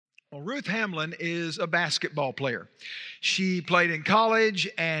Well, Ruth Hamlin is a basketball player. She played in college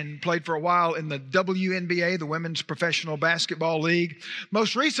and played for a while in the WNBA, the Women's Professional Basketball League.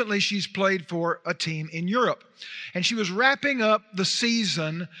 Most recently, she's played for a team in Europe. And she was wrapping up the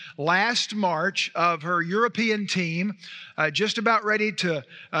season last March of her European team, just about ready to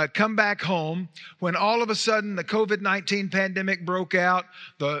come back home, when all of a sudden the COVID-19 pandemic broke out.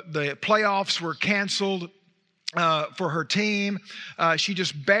 The playoffs were canceled for her team. She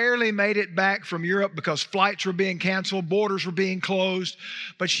just barely made it back from Europe because flights were being canceled, borders were being closed.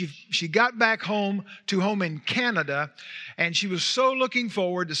 But she got back home in Canada, and she was so looking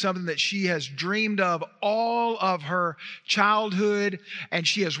forward to something that she has dreamed of all of her childhood, and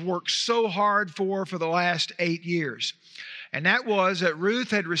she has worked so hard for the last 8 years. And that was that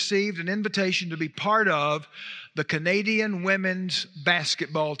Ruth had received an invitation to be part of the Canadian women's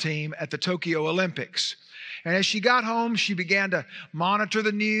basketball team at the Tokyo Olympics. And as she got home, she began to monitor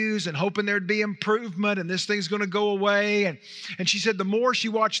the news and hoping there'd be improvement and this thing's going to go away. And she said the more she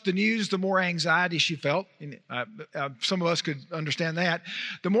watched the news, the more anxiety she felt. Some of us could understand that.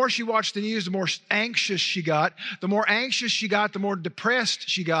 The more she watched the news, the more anxious she got. The more anxious she got, the more depressed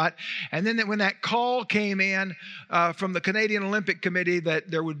she got. And then when that call came in from the Canadian Olympic Committee that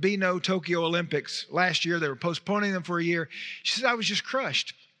there would be no Tokyo Olympics last year, they were postponing them for a year, she said, I was just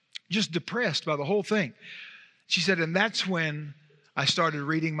crushed, just depressed by the whole thing. She said, and that's when I started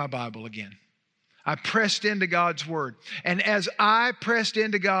reading my Bible again. I pressed into God's Word. And as I pressed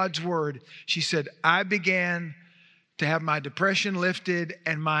into God's Word, she said, I began to have my depression lifted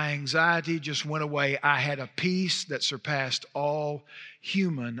and my anxiety just went away. I had a peace that surpassed all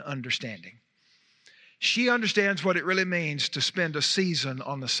human understanding. She understands what it really means to spend a season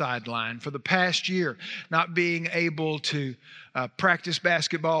on the sideline for the past year, not being able to practice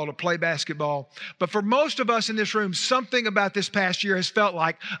basketball, to play basketball. But for most of us in this room, something about this past year has felt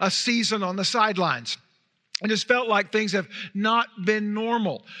like a season on the sidelines. It has felt like things have not been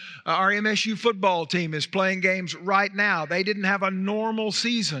normal. Our MSU football team is playing games right now. They didn't have a normal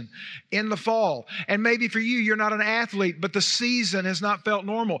season in the fall. And maybe for you, you're not an athlete, but the season has not felt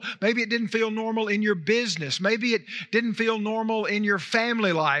normal. Maybe it didn't feel normal in your business. Maybe it didn't feel normal in your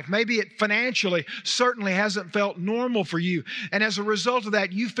family life. Maybe it financially certainly hasn't felt normal for you. And as a result of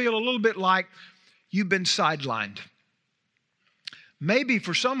that, you feel a little bit like you've been sidelined. Maybe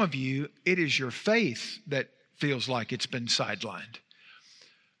for some of you, it is your faith that feels like it's been sidelined.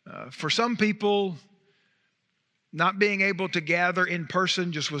 For some people, not being able to gather in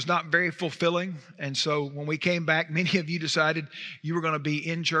person just was not very fulfilling. And so when we came back, many of you decided you were going to be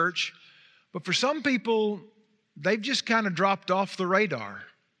in church. But for some people, they've just kind of dropped off the radar.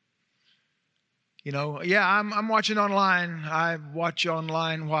 You know, I'm watching online. I watch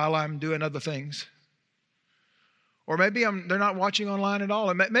online while I'm doing other things. Or maybe they're not watching online at all.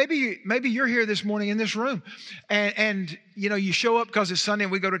 And maybe you're here this morning in this room and you know, you show up because it's Sunday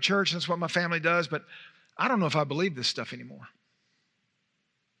and we go to church and that's what my family does, but I don't know if I believe this stuff anymore.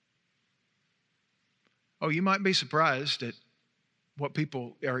 Oh, you might be surprised at what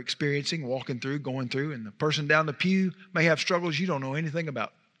people are experiencing, walking through, going through, and the person down the pew may have struggles you don't know anything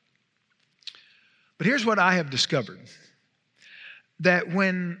about. But here's what I have discovered, that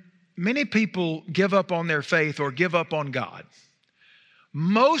when many people give up on their faith or give up on God,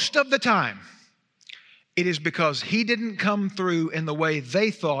 most of the time, it is because He didn't come through in the way they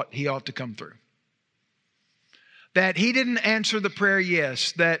thought He ought to come through. That He didn't answer the prayer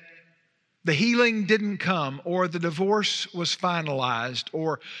yes, that the healing didn't come, or the divorce was finalized,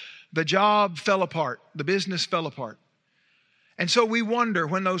 or the job fell apart, the business fell apart. And so we wonder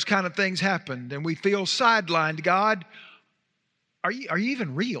when those kind of things happened and we feel sidelined. God, are you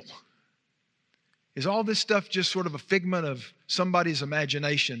even real? Is all this stuff just sort of a figment of somebody's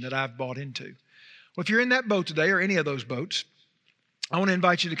imagination that I've bought into? Well, if you're in that boat today or any of those boats, I want to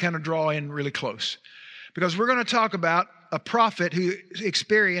invite you to kind of draw in really close, because we're going to talk about a prophet who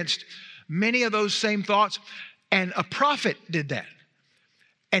experienced many of those same thoughts, and a prophet did that.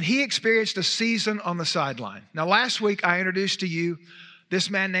 And he experienced a season on the sideline. Now, last week I introduced to you this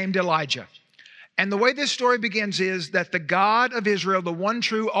man named Elijah. And the way this story begins is that the God of Israel, the one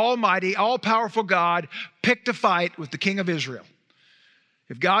true, almighty, all-powerful God, picked a fight with the king of Israel.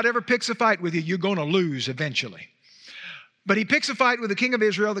 If God ever picks a fight with you, you're going to lose eventually. But he picks a fight with the king of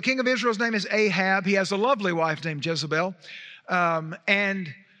Israel. The king of Israel's name is Ahab. He has a lovely wife named Jezebel.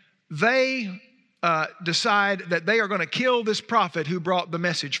 And they decide that they are going to kill this prophet who brought the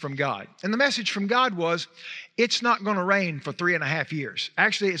message from God. And the message from God was, it's not going to rain for 3.5 years.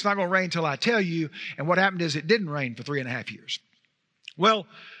 Actually, it's not going to rain till I tell you. And what happened is it didn't rain for 3.5 years. Well,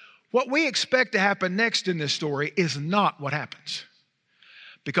 what we expect to happen next in this story is not what happens.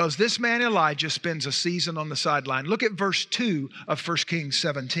 because this man Elijah spends a season on the sideline. Look at verse 2 of 1 Kings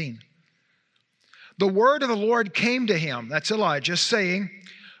 17. The word of the Lord came to him, that's Elijah, saying,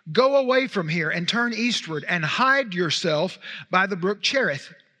 go away from here and turn eastward and hide yourself by the brook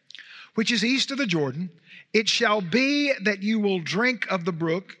Cherith, which is east of the Jordan. It shall be that you will drink of the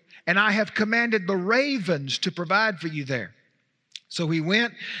brook, and I have commanded the ravens to provide for you there. So he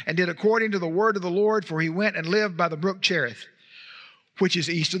went and did according to the word of the Lord, for he went and lived by the brook Cherith, which is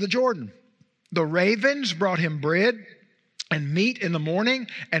east of the Jordan. The ravens brought him bread and meat in the morning,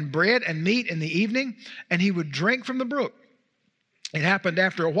 and bread and meat in the evening, and he would drink from the brook. It happened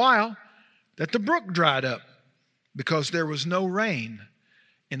after a while that the brook dried up, because there was no rain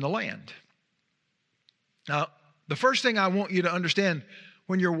in the land. Now, the first thing I want you to understand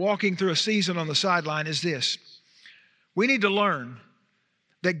when you're walking through a season on the sideline is this. We need to learn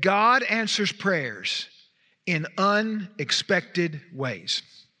that God answers prayers in unexpected ways.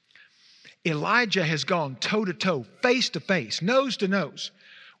 Elijah has gone toe to toe, face to face, nose to nose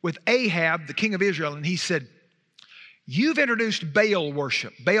with Ahab, the king of Israel, and he said, you've introduced Baal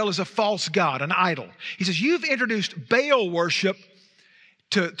worship. Baal is a false god, an idol. He says, you've introduced Baal worship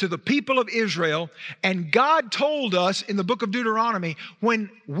to the people of Israel, and God told us in the book of Deuteronomy, when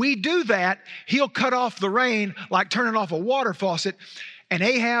we do that, he'll cut off the rain like turning off a water faucet. And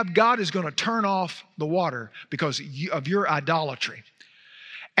Ahab, God is going to turn off the water because of your idolatry.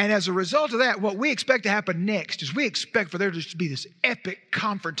 And as a result of that, what we expect to happen next is we expect for there to be this epic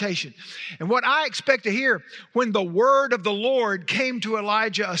confrontation. And what I expect to hear when the word of the Lord came to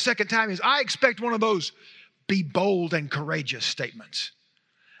Elijah a second time is I expect one of those be bold and courageous statements.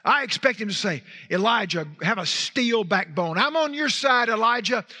 I expect him to say, Elijah, have a steel backbone. I'm on your side,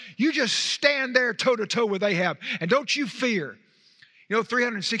 Elijah. You just stand there toe to toe with Ahab, and don't you fear.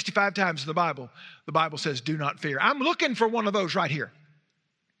 365 times in the Bible says, do not fear. I'm looking for one of those right here,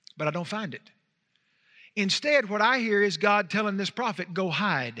 but I don't find it. Instead, what I hear is God telling this prophet, go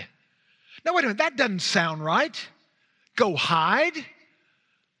hide. Now, wait a minute, that doesn't sound right. Go hide?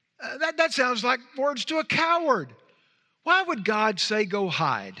 That sounds like words to a coward. Why would God say go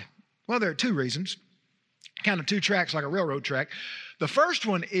hide? Well, there are two reasons, kind of two tracks like a railroad track. The first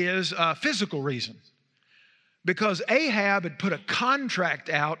one is a physical reason, because Ahab had put a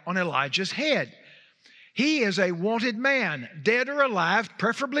contract out on Elijah's head. He is a wanted man, dead or alive,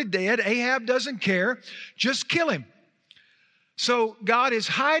 preferably dead. Ahab doesn't care. Just kill him. So God is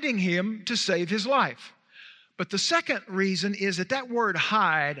hiding him to save his life. But the second reason is that word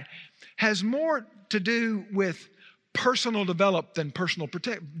hide has more to do with personal development than personal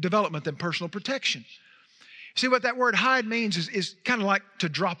protection. See, what that word hide means is kind of like to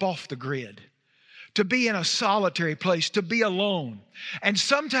drop off the grid, to be in a solitary place, to be alone. And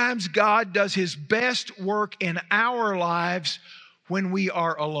sometimes God does his best work in our lives when we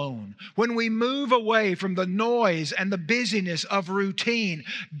are alone. When we move away from the noise and the busyness of routine,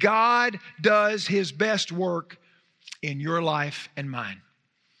 God does his best work in your life and mine.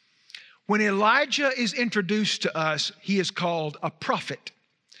 When Elijah is introduced to us, he is called a prophet.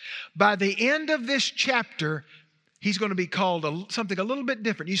 By the end of this chapter, he's going to be called something a little bit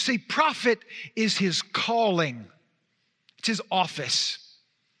different. You see, prophet is his calling. It's his office.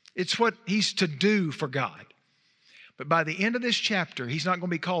 It's what he's to do for God. But by the end of this chapter, he's not going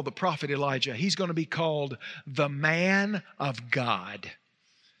to be called the prophet Elijah. He's going to be called the man of God.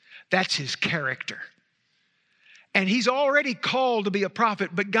 That's his character. And he's already called to be a prophet,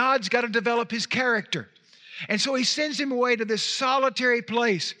 but God's got to develop his character. And so he sends him away to this solitary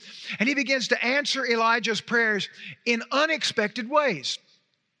place, and he begins to answer Elijah's prayers in unexpected ways.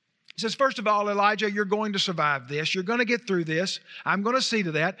 He says, first of all, Elijah, you're going to survive this. You're going to get through this. I'm going to see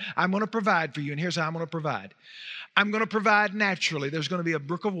to that. I'm going to provide for you, and here's how I'm going to provide. I'm going to provide naturally. There's going to be a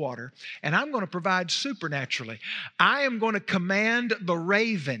brook of water, and I'm going to provide supernaturally. I am going to command the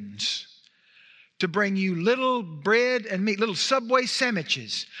ravens to bring you little bread and meat, little Subway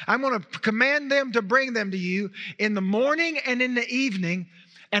sandwiches. I'm going to command them to bring them to you in the morning and in the evening,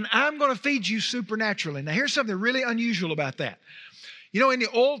 and I'm going to feed you supernaturally. Now, here's something really unusual about that. In the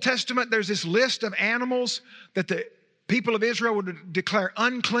Old Testament, there's this list of animals that the people of Israel would declare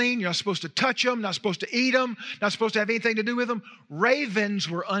unclean. You're not supposed to touch them, not supposed to eat them, not supposed to have anything to do with them. Ravens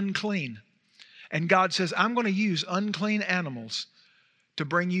were unclean. And God says, I'm going to use unclean animals to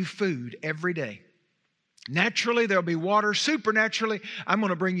bring you food every day. Naturally, there'll be water. Supernaturally, I'm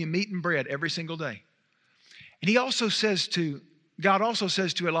going to bring you meat and bread every single day. And God also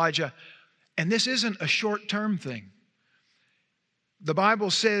says to Elijah, and this isn't a short-term thing. The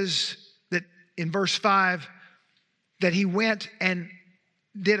Bible says that in verse 5 that he went and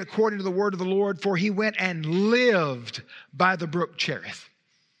did according to the word of the Lord, for he went and lived by the brook Cherith.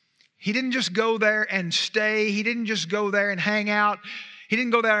 He didn't just go there and stay. He didn't just go there and hang out. He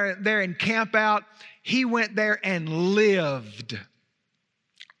didn't go there and camp out. He went there and lived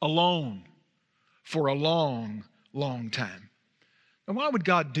alone for a long, long time. And why would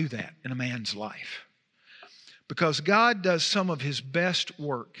God do that in a man's life? Because God does some of His best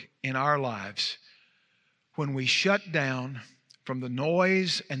work in our lives when we shut down from the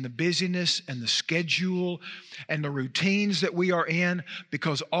noise and the busyness and the schedule and the routines that we are in,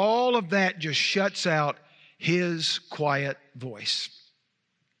 because all of that just shuts out His quiet voice.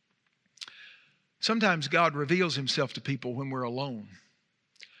 Sometimes God reveals Himself to people when we're alone.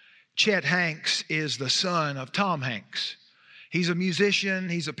 Chet Hanks is the son of Tom Hanks. He's a musician.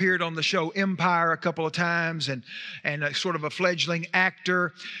 He's appeared on the show Empire a couple of times and a sort of a fledgling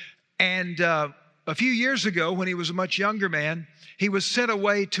actor. And a few years ago, when he was a much younger man, he was sent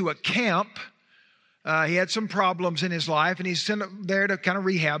away to a camp. He had some problems in his life, and he's sent there to kind of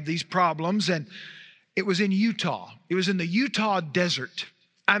rehab these problems. And it was in Utah. It was in the Utah desert.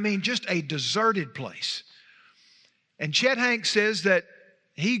 I mean, just a deserted place. And Chet Hanks says that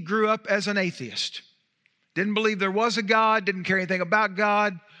he grew up as an atheist. Didn't believe there was a God, didn't care anything about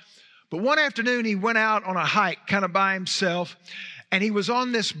God. But one afternoon, he went out on a hike kind of by himself, and he was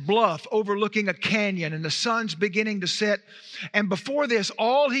on this bluff overlooking a canyon, and the sun's beginning to set. And before this,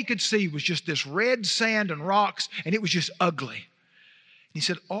 all he could see was just this red sand and rocks, and it was just ugly. And he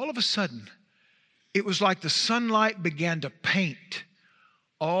said, all of a sudden, it was like the sunlight began to paint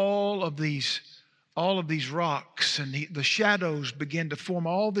all of these rocks, and the shadows began to form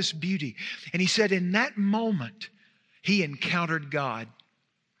all this beauty. And he said in that moment, he encountered God.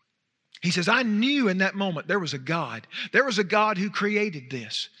 He says, I knew in that moment there was a God. There was a God who created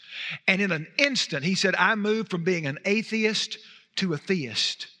this. And in an instant, he said, I moved from being an atheist to a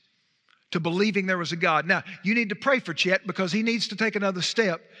theist, to believing there was a God. Now, you need to pray for Chet, because he needs to take another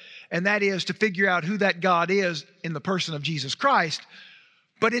step, and that is to figure out who that God is in the person of Jesus Christ.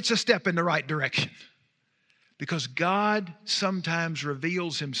 But it's a step in the right direction, because God sometimes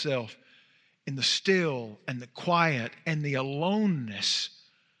reveals Himself in the still and the quiet and the aloneness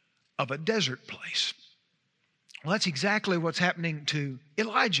of a desert place. Well, that's exactly what's happening to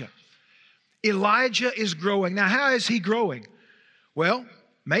Elijah. Elijah is growing. Now, how is he growing? Well,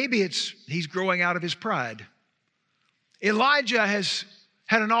 maybe he's growing out of his pride. Elijah has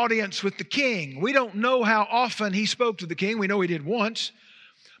had an audience with the king. We don't know how often he spoke to the king. We know he did once.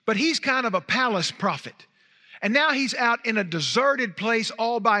 But he's kind of a palace prophet. And now he's out in a deserted place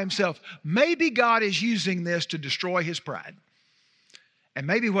all by himself. Maybe God is using this to destroy his pride. And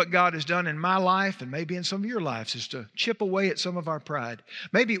maybe what God has done in my life, and maybe in some of your lives, is to chip away at some of our pride.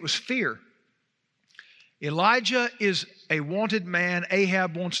 Maybe it was fear. Elijah is a wanted man.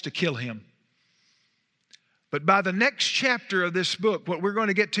 Ahab wants to kill him. But by the next chapter of this book, what we're going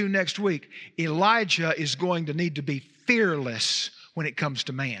to get to next week, Elijah is going to need to be fearless when it comes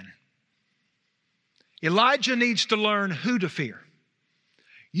to man. Elijah needs to learn who to fear.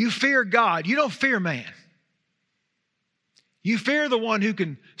 You fear God. You don't fear man. You fear the one who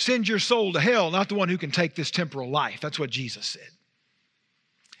can send your soul to hell, not the one who can take this temporal life. That's what Jesus said.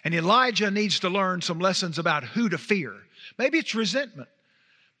 And Elijah needs to learn some lessons about who to fear. Maybe it's resentment.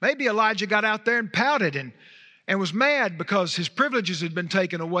 Maybe Elijah got out there and pouted and was mad because his privileges had been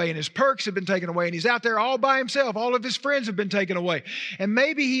taken away and his perks had been taken away, and he's out there all by himself. All of his friends have been taken away. And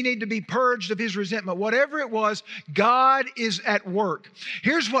maybe he needed to be purged of his resentment. Whatever it was, God is at work.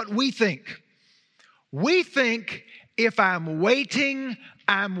 Here's what we think. We think, if I'm waiting,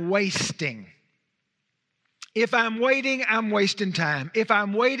 I'm wasting. If I'm waiting, I'm wasting time. If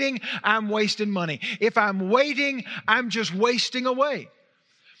I'm waiting, I'm wasting money. If I'm waiting, I'm just wasting away.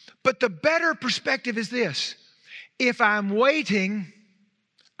 But the better perspective is this. If I'm waiting,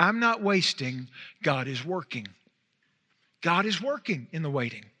 I'm not wasting. God is working. God is working in the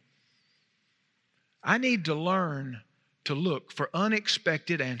waiting. I need to learn to look for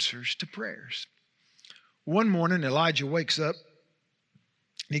unexpected answers to prayers. One morning, Elijah wakes up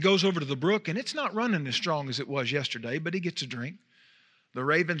and he goes over to the brook, and it's not running as strong as it was yesterday, but he gets a drink. The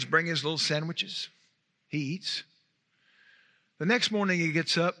ravens bring his little sandwiches. He eats. The next morning he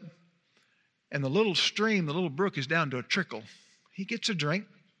gets up, and the little stream, the little brook, is down to a trickle. He gets a drink.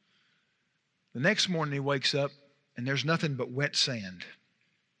 The next morning he wakes up, and there's nothing but wet sand.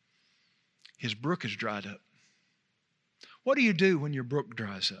 His brook is dried up. What do you do when your brook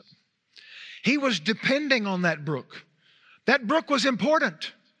dries up? He was depending on that brook. That brook was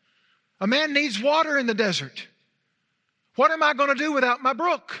important. A man needs water in the desert. What am I going to do without my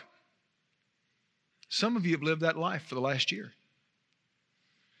brook? Some of you have lived that life for the last year.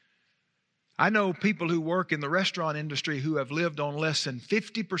 I know people who work in the restaurant industry who have lived on less than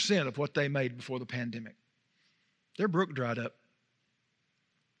 50% of what they made before the pandemic. Their brook dried up.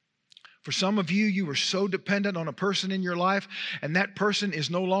 For some of you, you were so dependent on a person in your life, and that person is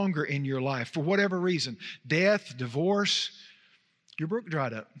no longer in your life for whatever reason. Death, divorce, your brook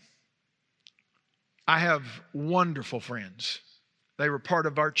dried up. I have wonderful friends. They were part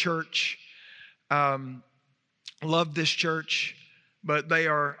of our church, loved this church, but they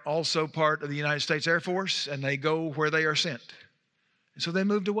are also part of the United States Air Force, and they go where they are sent. And so they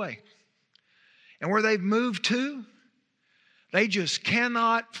moved away. And where they've moved to, they just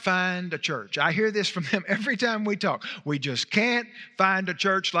cannot find a church. I hear this from them every time we talk. We just can't find a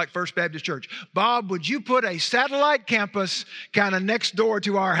church like First Baptist Church. Bob, would you put a satellite campus kind of next door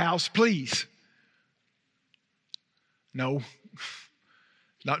to our house, please? No,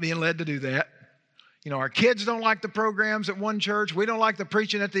 not being led to do that. You know, our kids don't like the programs at one church. We don't like the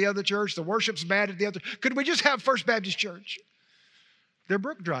preaching at the other church. The worship's bad at the other. Could we just have First Baptist Church? Their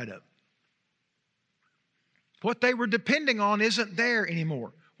brook dried up. What they were depending on isn't there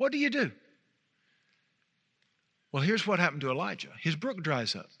anymore. What do? Well, here's what happened to Elijah. His brook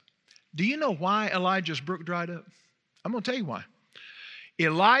dries up. Do you know why Elijah's brook dried up? I'm going to tell you why.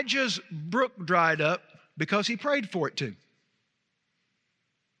 Elijah's brook dried up because he prayed for it to.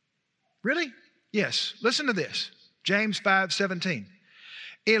 Really? Yes. Listen to this. James 5:17.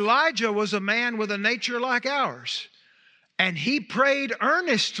 Elijah was a man with a nature like ours, and he prayed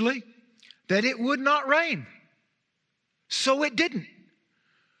earnestly that it would not rain. So it didn't.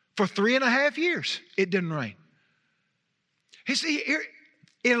 For 3.5 years, it didn't rain. You see,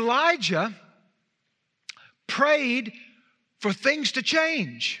 Elijah prayed for things to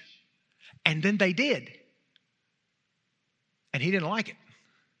change, and then they did. And he didn't like it.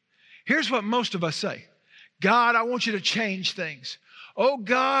 Here's what most of us say. God, I want you to change things. Oh,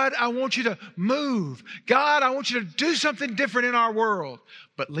 God, I want you to move. God, I want you to do something different in our world.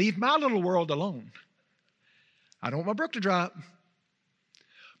 But leave my little world alone. I don't want my brook to dry up.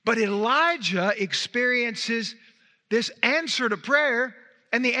 But Elijah experiences this answer to prayer,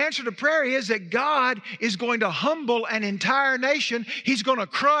 and the answer to prayer is that God is going to humble an entire nation. He's going to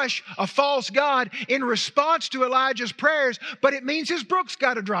crush a false god in response to Elijah's prayers, but it means his brook's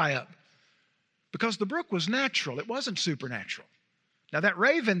got to dry up. Because the brook was natural, it wasn't supernatural. Now that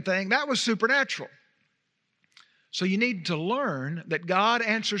raven thing, that was supernatural. So you need to learn that God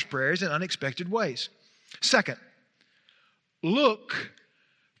answers prayers in unexpected ways. Second, look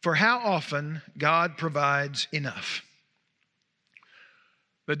for how often God provides enough.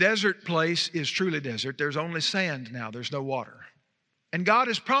 The desert place is truly desert. There's only sand now. There's no water. And God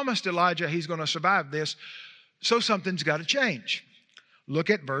has promised Elijah he's going to survive this, so something's got to change. Look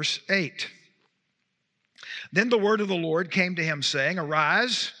at verse 8. Then the word of the Lord came to him, saying,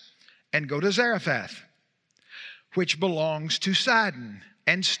 Arise and go to Zarephath, which belongs to Sidon,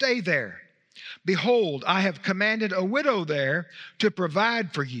 and stay there. Behold, I have commanded a widow there to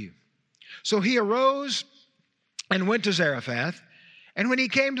provide for you. So he arose and went to Zarephath. And when he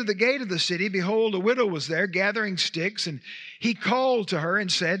came to the gate of the city, behold, a widow was there gathering sticks. And he called to her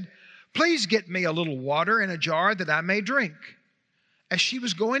and said, Please get me a little water in a jar that I may drink. As she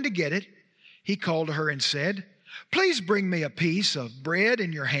was going to get it, he called to her and said, Please bring me a piece of bread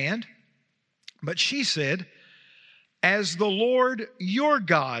in your hand. But she said, As the Lord your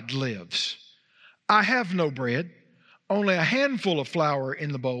God lives, I have no bread, only a handful of flour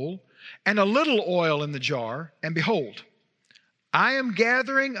in the bowl, and a little oil in the jar. And behold, I am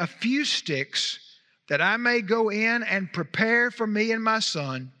gathering a few sticks that I may go in and prepare for me and my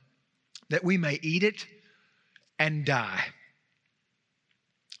son, that we may eat it and die.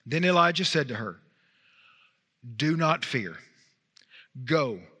 Then Elijah said to her, Do not fear.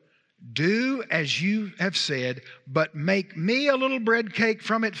 Go, do as you have said, but make me a little bread cake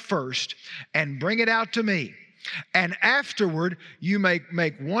from it first, and bring it out to me. And afterward you may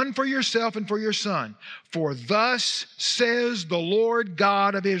make one for yourself and for your son. For thus says the Lord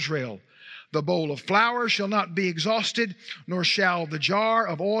God of Israel, the bowl of flour shall not be exhausted, nor shall the jar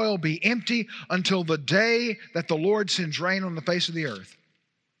of oil be empty until the day that the Lord sends rain on the face of the earth.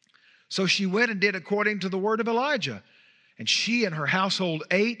 So she went and did according to the word of Elijah, and she and her household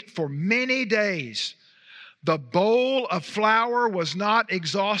ate for many days. The bowl of flour was not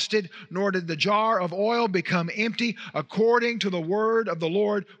exhausted, nor did the jar of oil become empty, according to the word of the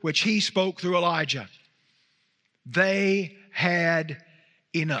Lord which he spoke through Elijah. They had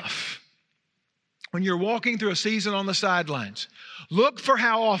enough. When you're walking through a season on the sidelines, look for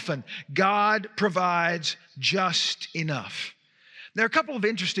how often God provides just enough. There are a couple of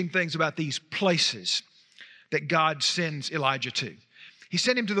interesting things about these places that God sends Elijah to. He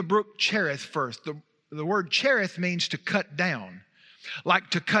sent him to the brook Cherith first. The word Cherith means to cut down, like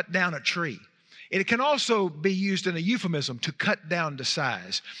to cut down a tree. It can also be used in a euphemism, to cut down to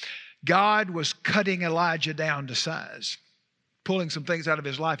size. God was cutting Elijah down to size, pulling some things out of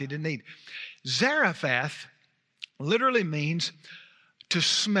his life he didn't need. Zarephath literally means to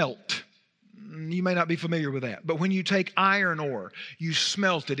smelt. You may not be familiar with that, but when you take iron ore, you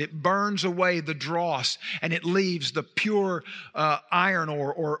smelt it. It burns away the dross and it leaves the pure iron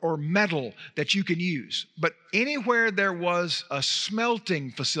ore or metal that you can use. But anywhere there was a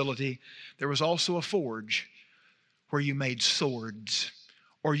smelting facility, there was also a forge where you made swords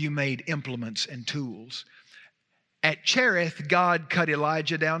or you made implements and tools. At Cherith, God cut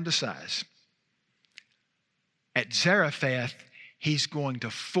Elijah down to size. At Zarephath, he's going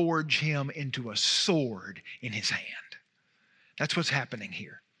to forge him into a sword in his hand. That's what's happening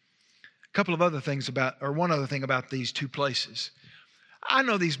here. One other thing about these two places. I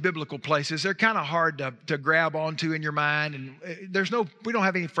know these biblical places, they're kind of hard to grab onto in your mind, and we don't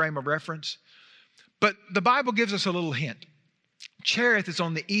have any frame of reference. But the Bible gives us a little hint. Cherith is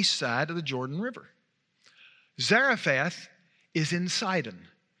on the east side of the Jordan River. Zarephath is in Sidon.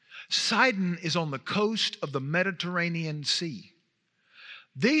 Sidon is on the coast of the Mediterranean Sea.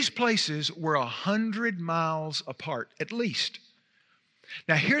 These places were 100 miles apart, at least.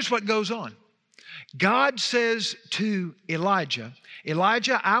 Now, here's what goes on. God says to Elijah,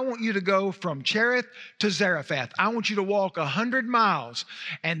 Elijah, I want you to go from Cherith to Zarephath. I want you to walk 100 miles.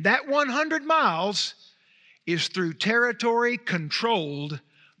 And that 100 miles is through territory controlled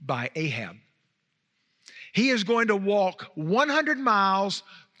by Ahab. He is going to walk 100 miles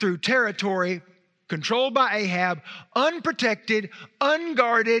through territory controlled by Ahab, unprotected,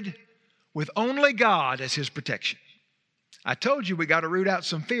 unguarded, with only God as his protection. I told you we got to root out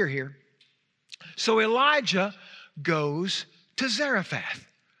some fear here. So Elijah goes to Zarephath.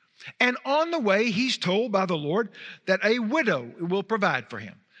 And on the way, he's told by the Lord that a widow will provide for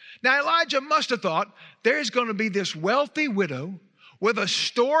him. Now, Elijah must have thought there's going to be this wealthy widow with a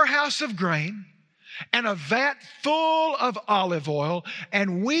storehouse of grain and a vat full of olive oil,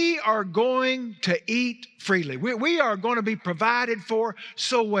 and we are going to eat freely. We are going to be provided for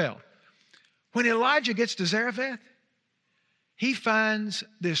so well. When Elijah gets to Zarephath, he finds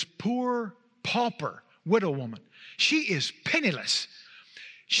this poor pauper widow woman. She is penniless.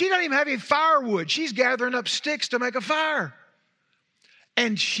 She doesn't even have any firewood. She's gathering up sticks to make a fire.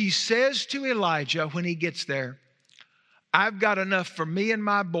 And she says to Elijah when he gets there, I've got enough for me and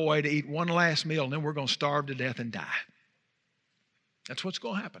my boy to eat one last meal, and then we're going to starve to death and die. That's what's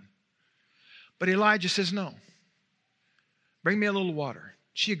going to happen. But Elijah says, no. Bring me a little water.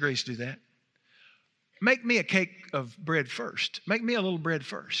 She agrees to do that. Make me a cake of bread first. Make me a little bread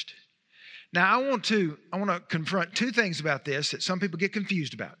first. Now, I want to confront two things about this that some people get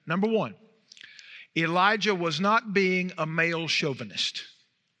confused about. Number one, Elijah was not being a male chauvinist.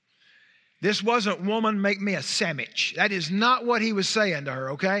 This wasn't, woman, make me a sandwich. That is not what he was saying to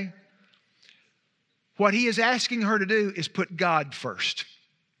her, okay? What he is asking her to do is put God first.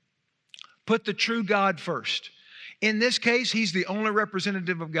 Put the true God first. In this case, he's the only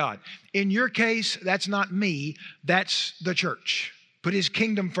representative of God. In your case, that's not me, that's the church. Put his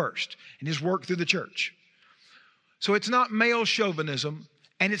kingdom first and his work through the church. So it's not male chauvinism.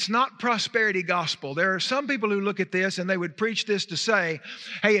 And it's not prosperity gospel. There are some people who look at this and they would preach this to say,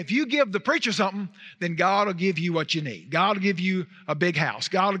 hey, if you give the preacher something, then God will give you what you need. God will give you a big house.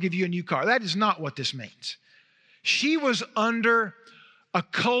 God will give you a new car. That is not what this means. She was under a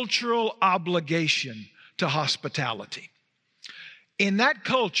cultural obligation to hospitality. In that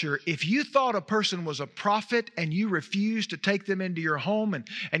culture, if you thought a person was a prophet and you refused to take them into your home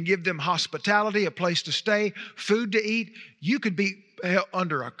and give them hospitality, a place to stay, food to eat, you could be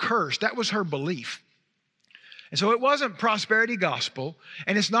under a curse. That was her belief. And so it wasn't prosperity gospel,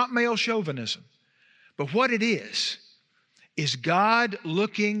 and it's not male chauvinism. But what it is God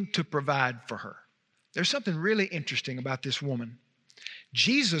looking to provide for her. There's something really interesting about this woman.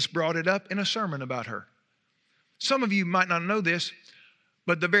 Jesus brought it up in a sermon about her. Some of you might not know this,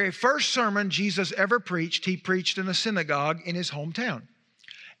 but the very first sermon Jesus ever preached, he preached in a synagogue in his hometown.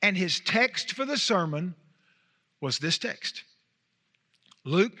 And his text for the sermon was this text.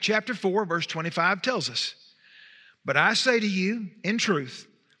 Luke chapter 4, verse 25 tells us, but I say to you, in truth,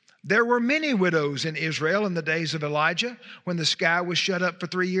 there were many widows in Israel in the days of Elijah, when the sky was shut up for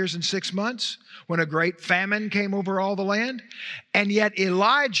 3 years and 6 months, when a great famine came over all the land. And yet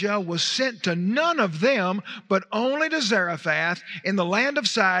Elijah was sent to none of them, but only to Zarephath in the land of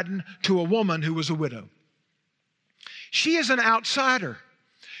Sidon, to a woman who was a widow. She is an outsider.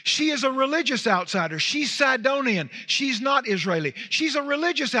 She is a religious outsider. She's Sidonian. She's not Israeli. She's a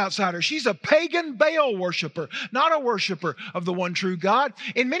religious outsider. She's a pagan Baal worshiper, not a worshiper of the one true God.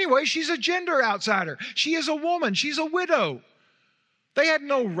 In many ways, she's a gender outsider. She is a woman. She's a widow. They had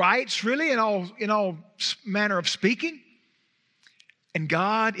no rights, really, in all manner of speaking. And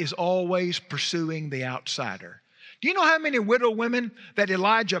God is always pursuing the outsider. Do you know how many widow women that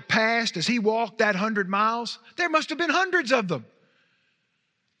Elijah passed as he walked that 100 miles? There must have been hundreds of them.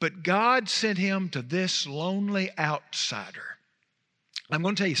 But God sent him to this lonely outsider. I'm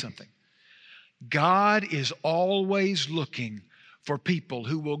going to tell you something. God is always looking for people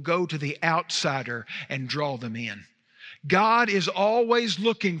who will go to the outsider and draw them in. God is always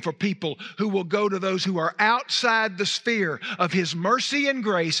looking for people who will go to those who are outside the sphere of His mercy and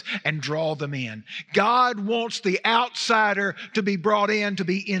grace and draw them in. God wants the outsider to be brought in to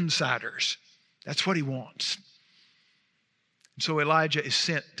be insiders. That's what He wants. And so Elijah is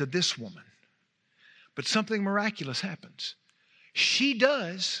sent to this woman. But something miraculous happens. She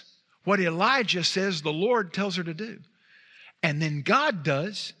does what Elijah says the Lord tells her to do. And then God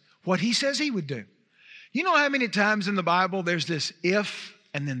does what He says He would do. You know how many times in the Bible there's this if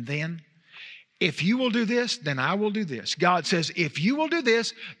and then? If you will do this, then I will do this. God says, if you will do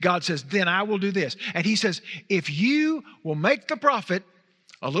this, God says, then I will do this. And He says, if you will make the prophet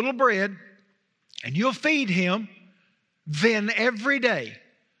a little bread and you'll feed him, then every day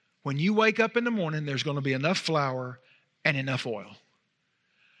when you wake up in the morning, there's going to be enough flour and enough oil.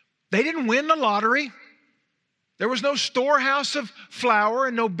 They didn't win the lottery. There was no storehouse of flour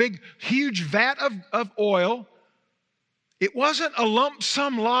and no big, huge vat of oil. It wasn't a lump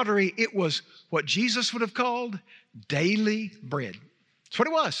sum lottery. It was what Jesus would have called daily bread. That's what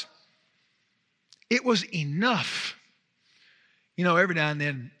it was. It was enough. You know, every now and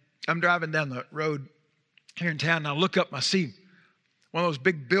then, I'm driving down the road here in town, and I look up and I see one of those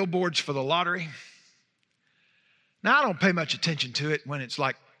big billboards for the lottery. Now, I don't pay much attention to it when it's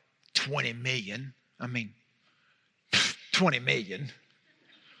like 20 million. I mean, 20 million.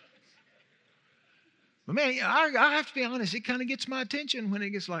 But man, I have to be honest, it kind of gets my attention when it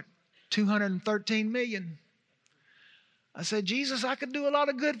gets like 213 million. I said, Jesus, I could do a lot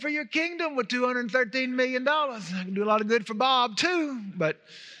of good for your kingdom with $213 million. I can do a lot of good for Bob too, but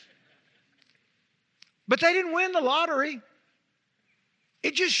they didn't win the lottery.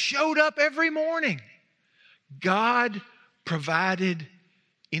 It just showed up every morning. God provided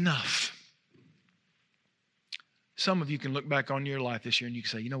enough. Some of you can look back on your life this year and you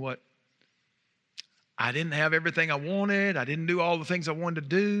can say, you know what? I didn't have everything I wanted. I didn't do all the things I wanted to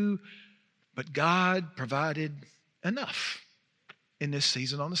do. But God provided enough in this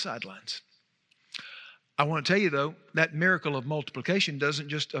season on the sidelines. I want to tell you, though, that miracle of multiplication doesn't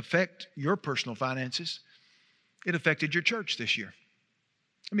just affect your personal finances. It affected your church this year.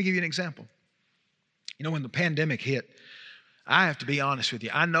 Let me give you an example. You know, when the pandemic hit, I have to be honest with you.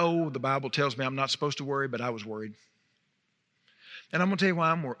 I know the Bible tells me I'm not supposed to worry, but I was worried. And I'm going to tell you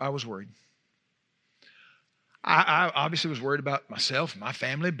why I was worried. I obviously was worried about myself and my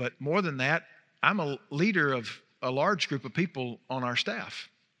family, but more than that, I'm a leader of a large group of people on our staff.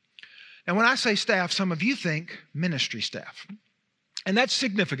 And when I say staff, some of you think ministry staff. And that's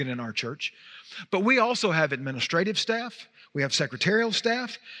significant in our church. But we also have administrative staff. We have secretarial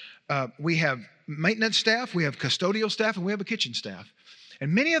staff. We have maintenance staff. We have custodial staff. And we have a kitchen staff.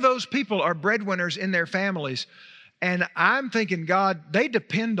 And many of those people are breadwinners in their families. And I'm thinking, God, they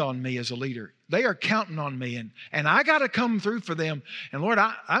depend on me as a leader. They are counting on me. And I got to come through for them. And Lord,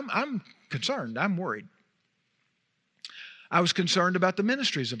 I'm concerned. I'm worried. I was concerned about the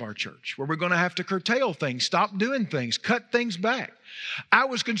ministries of our church, where we're going to have to curtail things, stop doing things, cut things back. I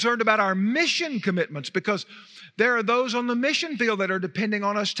was concerned about our mission commitments because there are those on the mission field that are depending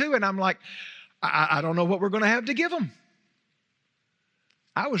on us too. And I'm like, I don't know what we're going to have to give them.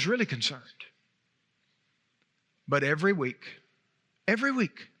 I was really concerned. But every week,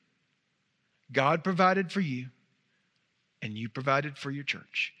 God provided for you and you provided for your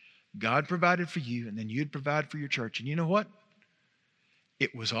church. God provided for you and then you'd provide for your church. And you know what?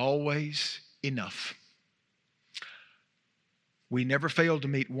 It was always enough. We never failed to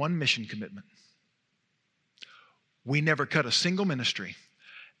meet one mission commitment. We never cut a single ministry.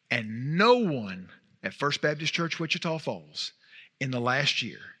 And no one at First Baptist Church, Wichita Falls, in the last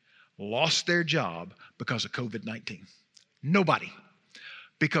year lost their job because of COVID-19. Nobody.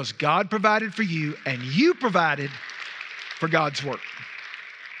 Because God provided for you and you provided for God's work.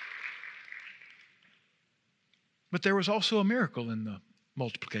 But there was also a miracle in the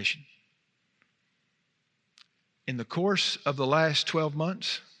multiplication. In the course of the last 12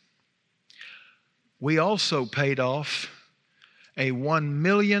 months, we also paid off a $1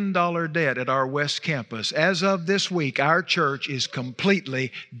 million debt at our West Campus. As of this week, our church is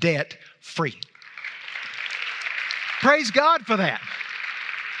completely debt-free. Praise God for that.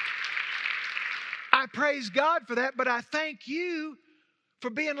 I praise God for that, but I thank you for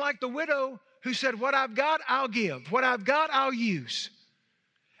being like the widow who said, what I've got, I'll give. What I've got, I'll use.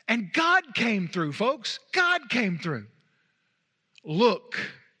 And God came through, folks. God came through. Look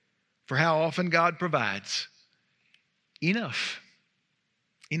for how often God provides. Enough.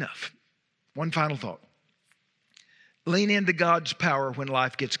 Enough. One final thought. Lean into God's power when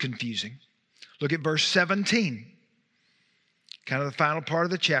life gets confusing. Look at verse 17. Kind of the final part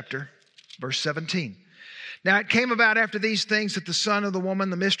of the chapter. Verse 17. Now it came about after these things that the son of the woman,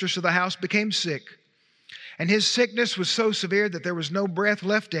 the mistress of the house, became sick. And his sickness was so severe that there was no breath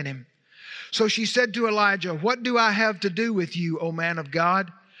left in him. So she said to Elijah, what do I have to do with you, O man of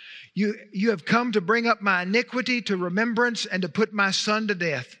God? You have come to bring up my iniquity to remembrance and to put my son to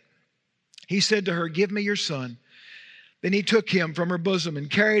death. He said to her, give me your son. Then he took him from her bosom and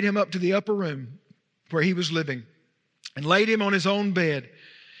carried him up to the upper room where he was living and laid him on his own bed.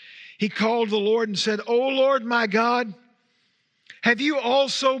 He called the Lord and said, O Lord my God, have you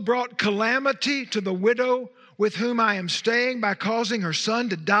also brought calamity to the widow with whom I am staying by causing her son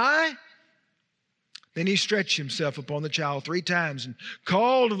to die? Then he stretched himself upon the child 3 times and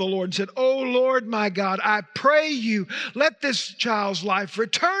called to the Lord and said, O Lord my God, I pray you, let this child's life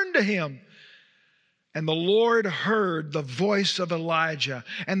return to him. And the Lord heard the voice of Elijah,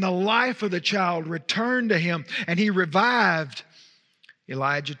 and the life of the child returned to him, and he revived.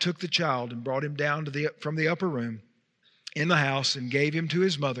 Elijah took the child and brought him down from the upper room in the house and gave him to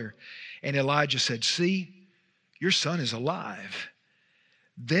his mother. And Elijah said, see, your son is alive.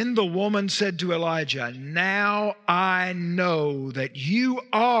 Then the woman said to Elijah, now I know that you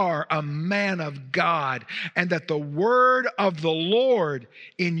are a man of God, and that the word of the Lord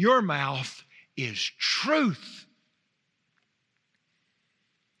in your mouth is truth.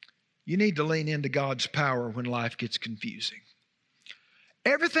 You need to lean into God's power when life gets confusing.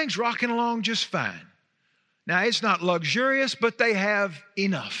 Everything's rocking along just fine. Now, it's not luxurious, but they have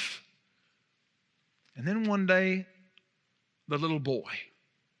enough. And then one day, the little boy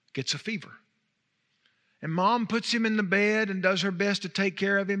gets a fever. And mom puts him in the bed and does her best to take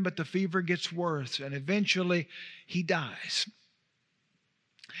care of him, but the fever gets worse, and eventually he dies.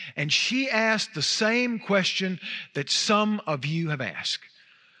 And she asked the same question that some of you have asked.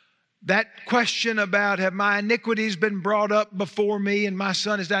 That question about, have my iniquities been brought up before me and my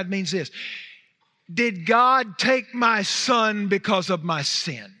son has died, means this. Did God take my son because of my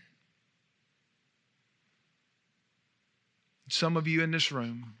sin? Some of you in this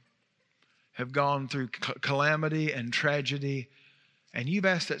room have gone through calamity and tragedy, and you've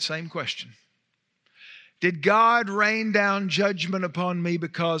asked that same question. Did God rain down judgment upon me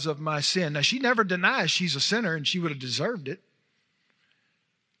because of my sin? Now, she never denies she's a sinner and she would have deserved it,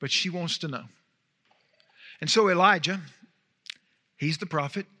 but she wants to know. And so Elijah, he's the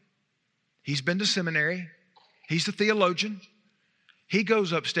prophet. He's been to seminary. He's the theologian. He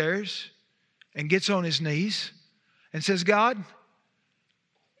goes upstairs and gets on his knees and says, God,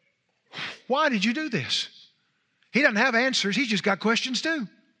 why did you do this? He doesn't have answers. He's just got questions too.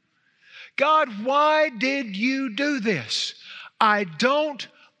 God, why did you do this? I don't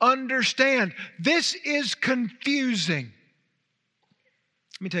understand. This is confusing.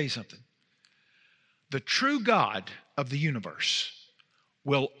 Let me tell you something. The true God of the universe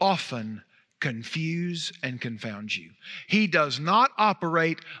will often confuse and confound you. He does not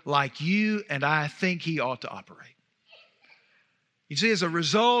operate like you and I think he ought to operate. You see, as a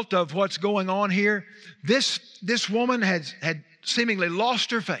result of what's going on here, this woman had seemingly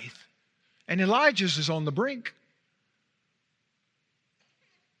lost her faith. And Elijah's is on the brink.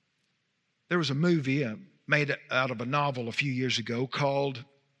 There was a movie made out of a novel a few years ago called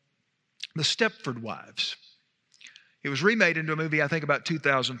The Stepford Wives. It was remade into a movie, I think, about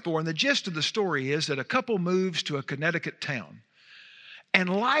 2004. And the gist of the story is that a couple moves to a Connecticut town. And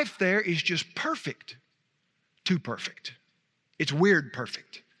life there is just perfect. Too perfect. It's weird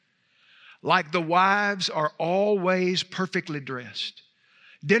perfect. Like the wives are always perfectly dressed.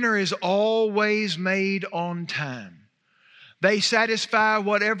 Dinner is always made on time. They satisfy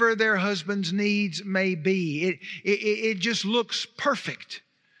whatever their husband's needs may be. It just looks perfect.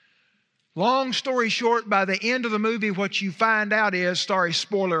 Long story short, by the end of the movie, what you find out is, sorry,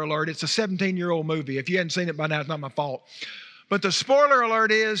 spoiler alert, it's a 17-year-old movie. If you hadn't seen it by now, it's not my fault. But the spoiler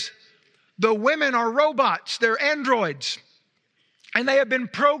alert is, the women are robots. They're androids. And they have been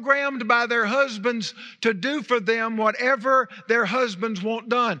programmed by their husbands to do for them whatever their husbands want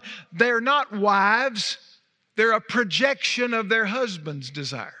done. They're not wives. They're a projection of their husband's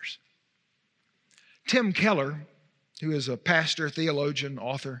desires. Tim Keller, who is a pastor, theologian,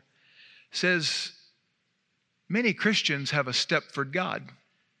 author, says many Christians have a Stepford God.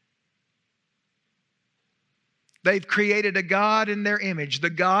 They've created a God in their image, the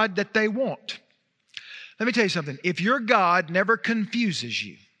God that they want. Let me tell you something. If your God never confuses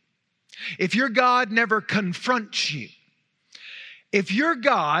you, if your God never confronts you, if your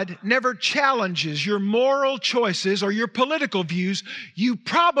God never challenges your moral choices or your political views, you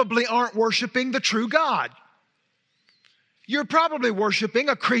probably aren't worshiping the true God. You're probably worshiping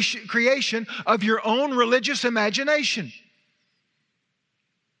a creation of your own religious imagination.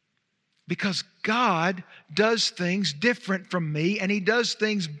 Because God does things different from me, and He does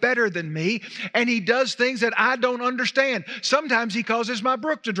things better than me, and He does things that I don't understand. Sometimes He causes my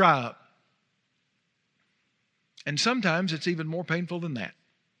brook to dry up. And sometimes it's even more painful than that.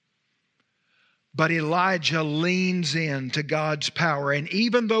 But Elijah leans in to God's power. And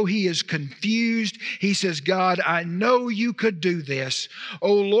even though he is confused, he says, God, I know you could do this.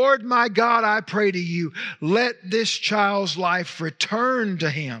 Oh Lord, my God, I pray to you, let this child's life return to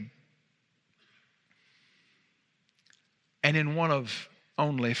him. And in one of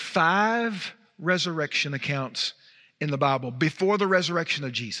only 5 resurrection accounts in the Bible, before the resurrection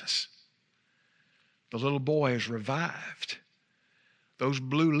of Jesus, the little boy is revived. Those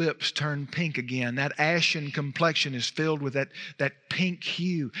blue lips turn pink again. That ashen complexion is filled with that pink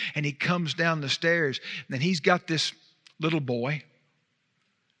hue. And he comes down the stairs. And then he's got this little boy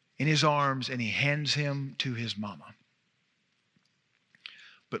in his arms, and he hands him to his mama.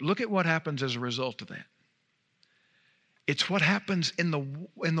 But look at what happens as a result of that. It's what happens in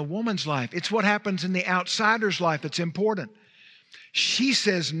the woman's life. It's what happens in the outsider's life that's important. She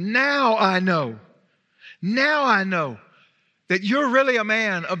says, now I know that you're really a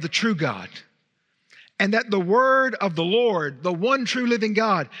man of the true God, and that the word of the Lord, the one true living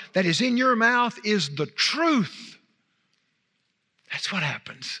God that is in your mouth, is the truth. That's what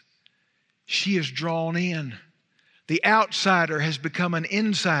happens. She is drawn in. The outsider has become an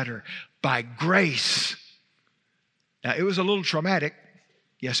insider by grace. Now, it was a little traumatic.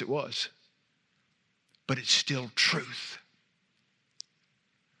 Yes, it was. But it's still truth.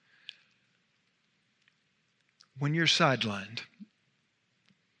 When you're sidelined,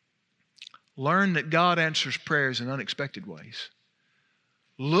 learn that God answers prayers in unexpected ways.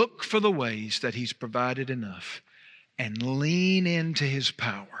 Look for the ways that He's provided enough and lean into His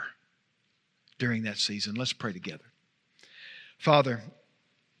power during that season. Let's pray together. Father,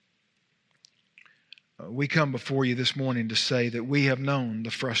 we come before you this morning to say that we have known the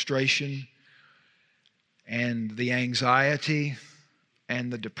frustration and the anxiety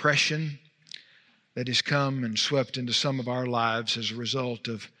and the depression that has come and swept into some of our lives as a result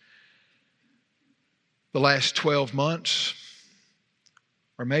of the last 12 months,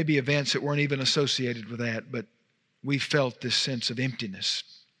 or maybe events that weren't even associated with that, but we felt this sense of emptiness.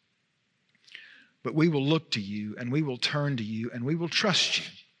 But we will look to you, and we will turn to you, and we will trust you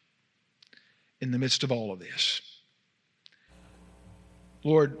in the midst of all of this.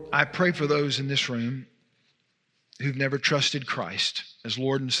 Lord, I pray for those in this room who've never trusted Christ as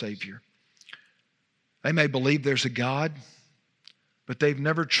Lord and Savior. They may believe there's a God, but they've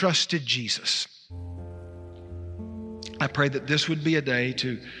never trusted Jesus. I pray that this would be a day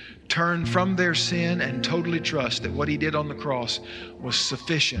to turn from their sin and totally trust that what He did on the cross was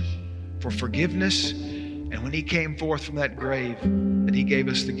sufficient for forgiveness, and when He came forth from that grave, that He gave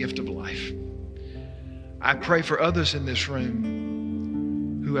us the gift of life. I pray for others in this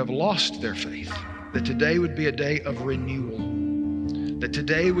room who have lost their faith, that today would be a day of renewal. That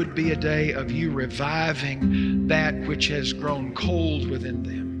today would be a day of you reviving that which has grown cold within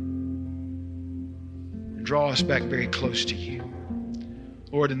them. And draw us back very close to you.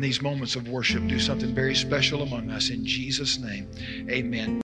 Lord, in these moments of worship, do something very special among us. In Jesus' name, amen.